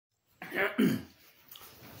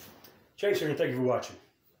Chaser, and thank you for watching.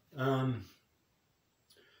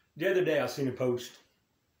 The other day I seen a post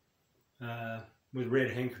with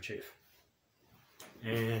red handkerchief,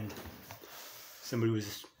 and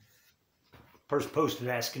person posted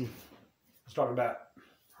asking, was talking about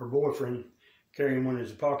her boyfriend carrying one in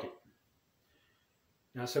his pocket.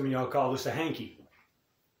 Now some of y'all call this a hanky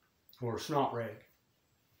or a snot rag.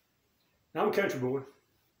 Now I'm a country boy,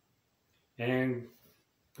 and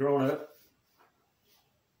growing up,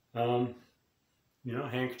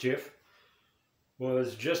 handkerchief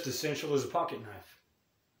was just essential as a pocket knife.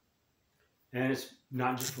 And it's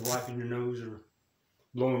not just for wiping your nose or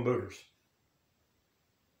blowing boogers.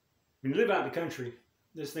 When you live out in the country,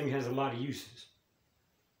 this thing has a lot of uses.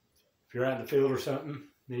 If you're out in the field or something,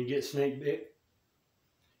 then you get snake bit,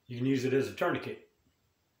 you can use it as a tourniquet.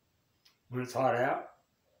 When it's hot out,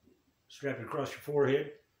 strap it across your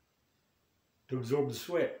forehead to absorb the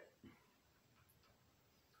sweat.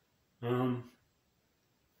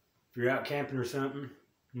 If you're out camping or something,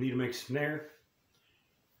 you need to make a snare,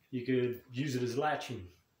 you could use it as latching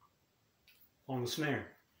on the snare.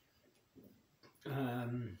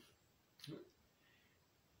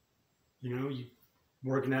 You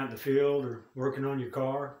working out in the field or working on your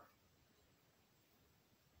car,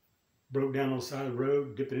 broke down on the side of the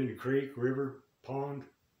road, dip it in the creek, river, pond,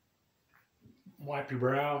 wipe your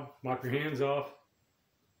brow, wipe your hands off,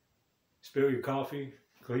 spill your coffee,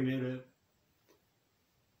 clean it up.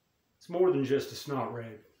 It's more than just a snot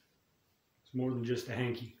rag. It's more than just a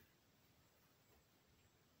hanky.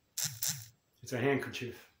 It's a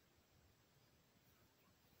handkerchief.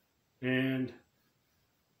 And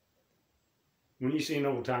when you see an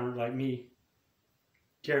old timer like me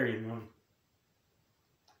carrying one,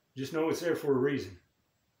 just know it's there for a reason.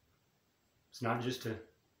 It's not just to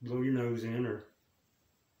blow your nose in or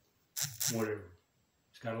whatever.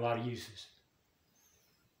 It's got a lot of uses.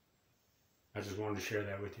 I just wanted to share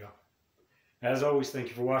that with y'all. As always, thank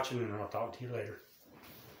you for watching, and I'll talk to you later.